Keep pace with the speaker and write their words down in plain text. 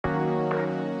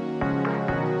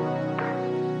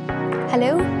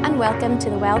Hello and welcome to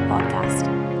the Well podcast.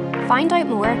 Find out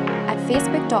more at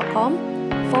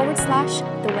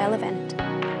facebook.com/The Well event.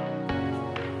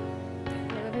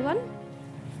 Hello everyone.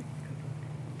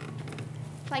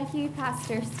 Thank you,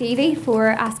 Pastor Stevie, for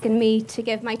asking me to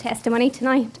give my testimony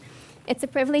tonight. It's a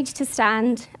privilege to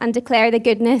stand and declare the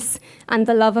goodness and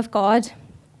the love of God.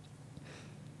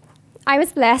 I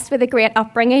was blessed with a great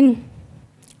upbringing,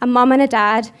 a mum and a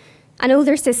dad, an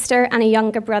older sister and a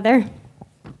younger brother.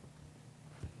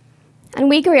 And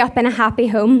we grew up in a happy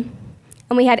home,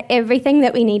 and we had everything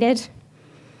that we needed.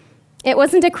 It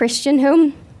wasn't a Christian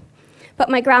home, but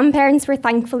my grandparents were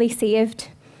thankfully saved,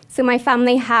 so my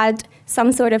family had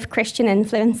some sort of Christian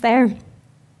influence there.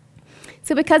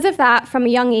 So because of that, from a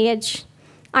young age,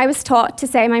 I was taught to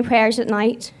say my prayers at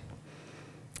night.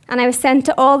 And I was sent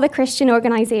to all the Christian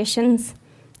organisations,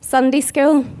 Sunday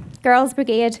school, Girls'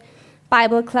 Brigade,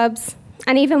 Bible clubs,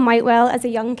 and even Whitewell as a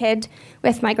young kid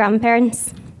with my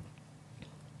grandparents.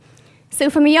 So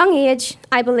from a young age,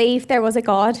 I believed there was a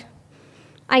God.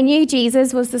 I knew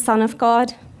Jesus was the Son of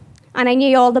God, and I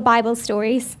knew all the Bible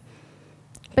stories.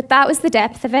 But that was the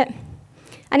depth of it.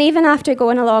 And even after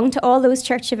going along to all those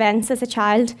church events as a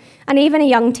child, and even a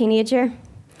young teenager,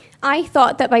 I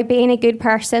thought that by being a good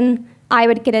person, I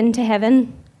would get into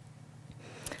heaven.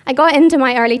 I got into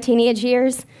my early teenage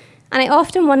years, and I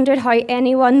often wondered how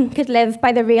anyone could live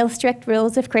by the real strict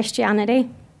rules of Christianity,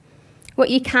 what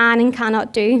you can and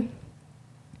cannot do.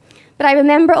 But I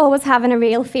remember always having a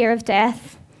real fear of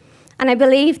death, and I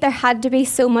believed there had to be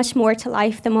so much more to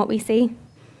life than what we see.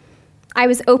 I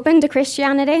was open to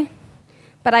Christianity,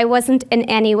 but I wasn't in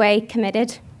any way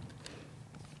committed.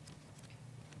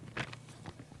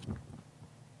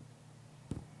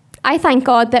 I thank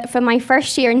God that from my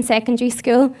first year in secondary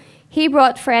school, He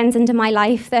brought friends into my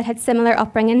life that had similar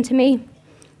upbringing to me.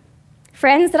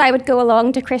 Friends that I would go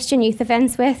along to Christian youth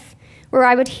events with, where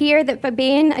I would hear that by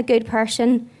being a good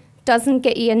person doesn't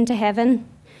get you into heaven,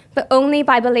 but only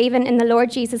by believing in the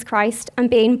Lord Jesus Christ and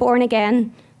being born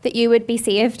again that you would be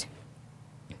saved.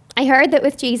 I heard that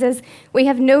with Jesus, we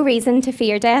have no reason to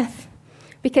fear death,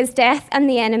 because death and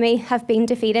the enemy have been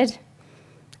defeated.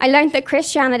 I learned that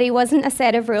Christianity wasn't a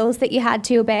set of rules that you had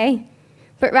to obey,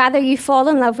 but rather you fall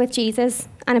in love with Jesus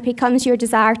and it becomes your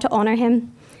desire to honour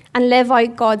him and live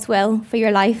out God's will for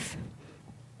your life.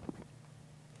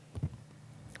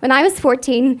 When I was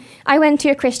 14, I went to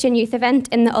a Christian youth event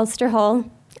in the Ulster Hall,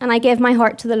 and I gave my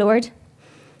heart to the Lord.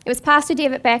 It was Pastor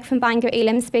David Beck from Bangor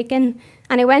Elim speaking,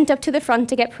 and I went up to the front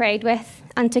to get prayed with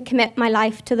and to commit my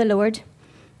life to the Lord.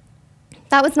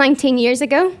 That was 19 years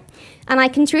ago, and I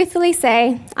can truthfully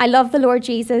say I love the Lord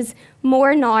Jesus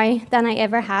more now than I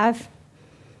ever have.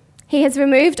 He has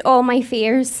removed all my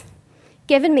fears,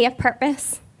 given me a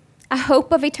purpose, a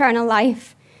hope of eternal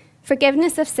life,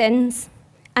 forgiveness of sins,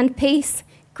 and peace,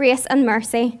 grace and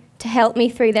mercy to help me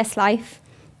through this life.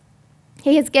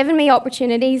 He has given me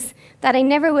opportunities that I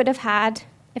never would have had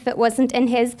if it wasn't in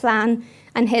His plan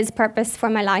and His purpose for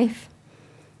my life.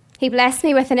 He blessed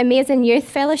me with an amazing youth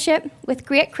fellowship with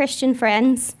great Christian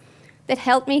friends that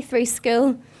helped me through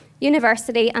school,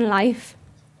 university and life.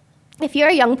 If you're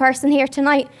a young person here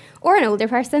tonight, or an older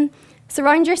person,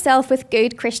 surround yourself with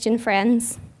good Christian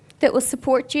friends that will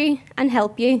support you and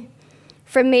help you.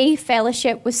 For me,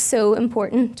 fellowship was so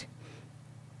important.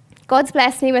 God's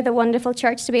blessed me with a wonderful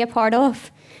church to be a part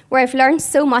of, where I've learned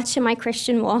so much in my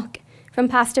Christian walk from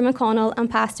Pastor McConnell and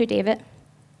Pastor David.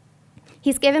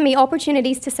 He's given me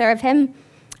opportunities to serve him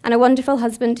and a wonderful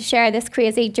husband to share this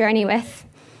crazy journey with.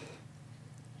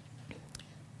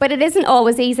 But it isn't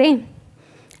always easy,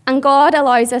 and God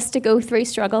allows us to go through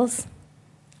struggles.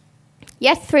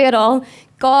 Yet through it all,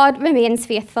 God remains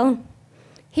faithful.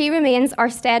 He remains our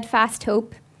steadfast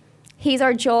hope. He's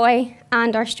our joy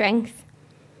and our strength.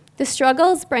 The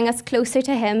struggles bring us closer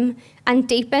to Him and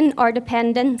deepen our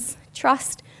dependence,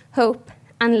 trust, hope,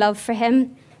 and love for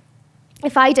Him.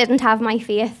 If I didn't have my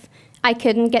faith, I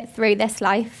couldn't get through this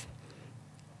life.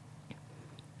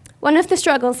 One of the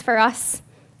struggles for us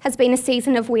has been a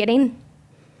season of waiting.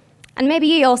 And maybe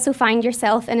you also find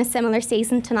yourself in a similar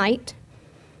season tonight.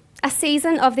 A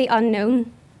season of the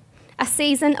unknown. A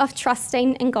season of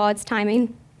trusting in God's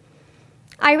timing.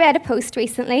 I read a post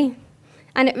recently,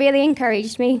 and it really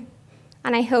encouraged me,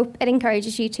 and I hope it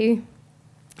encourages you too.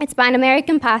 It's by an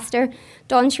American pastor,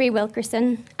 Donaghadee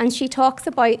Wilkerson, and she talks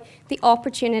about the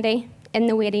opportunity in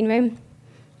the waiting room.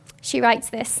 She writes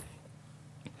this: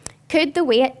 "Could the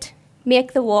wait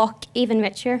make the walk even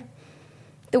richer?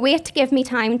 The wait give me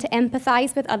time to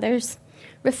empathise with others,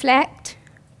 reflect,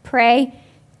 pray,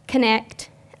 connect,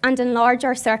 and enlarge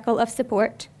our circle of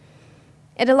support.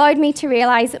 It allowed me to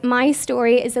realize that my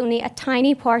story is only a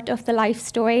tiny part of the life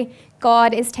story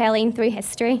God is telling through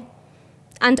history,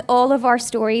 and all of our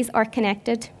stories are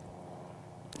connected.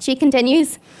 She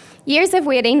continues, years of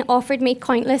waiting offered me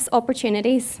countless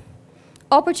opportunities.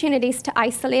 Opportunities to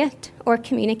isolate or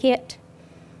communicate.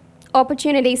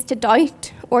 Opportunities to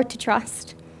doubt or to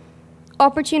trust.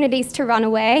 Opportunities to run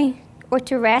away or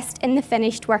to rest in the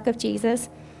finished work of Jesus.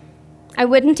 I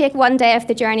wouldn't take one day of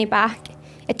the journey back.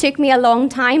 It took me a long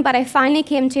time, but I finally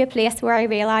came to a place where I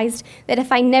realized that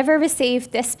if I never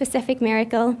received this specific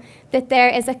miracle, that there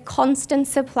is a constant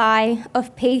supply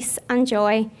of peace and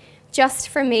joy just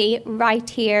for me right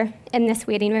here in this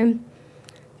waiting room.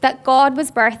 That God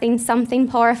was birthing something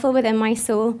powerful within my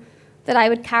soul that I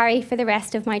would carry for the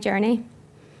rest of my journey.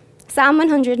 Psalm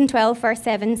 112 verse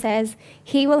 7 says,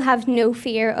 "He will have no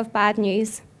fear of bad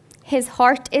news. His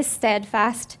heart is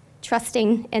steadfast,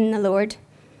 trusting in the Lord."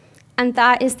 And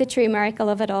that is the true miracle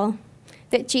of it all,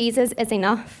 that Jesus is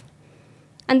enough.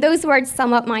 And those words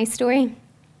sum up my story,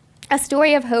 a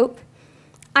story of hope.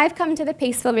 I've come to the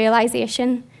peaceful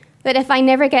realization that if I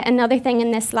never get another thing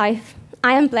in this life,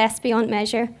 I am blessed beyond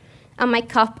measure, and my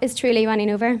cup is truly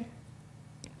running over.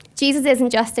 Jesus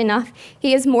isn't just enough,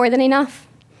 he is more than enough.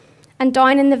 And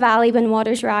down in the valley when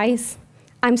waters rise,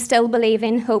 I'm still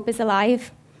believing hope is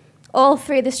alive. All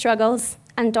through the struggles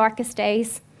and darkest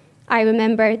days, I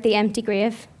remember the empty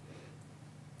grave.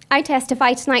 I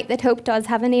testify tonight that hope does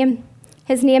have a name.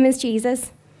 His name is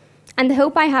Jesus. And the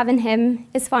hope I have in him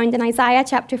is found in Isaiah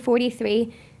chapter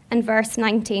 43 and verse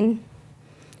 19.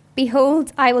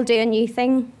 "Behold, I will do a new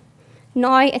thing.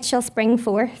 Now it shall spring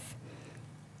forth.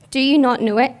 Do you not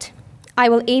know it? I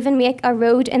will even make a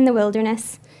road in the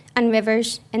wilderness and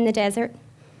rivers in the desert."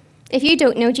 If you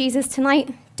don't know Jesus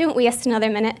tonight, don't waste another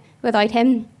minute without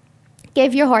him.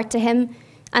 Give your heart to him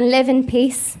and live in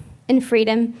peace, in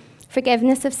freedom,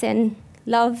 forgiveness of sin,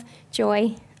 love,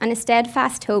 joy, and a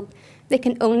steadfast hope that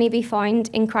can only be found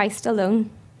in Christ alone.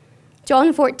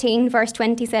 John 14, verse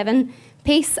 27,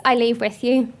 "Peace I leave with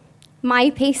you. My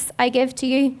peace I give to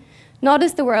you. Not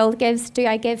as the world gives do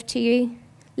I give to you.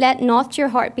 Let not your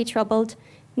heart be troubled,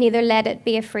 neither let it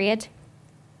be afraid."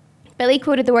 Billy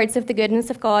quoted the words of the goodness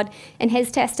of God in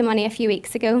his testimony a few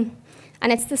weeks ago,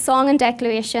 and it's the song and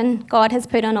declaration God has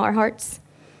put on our hearts.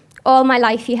 All my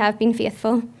life you have been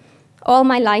faithful. All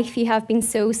my life you have been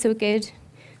so, so good.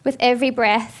 With every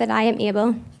breath that I am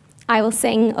able, I will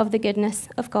sing of the goodness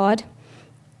of God.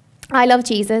 I love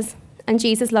Jesus, and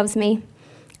Jesus loves me,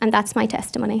 and that's my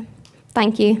testimony.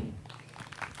 Thank you.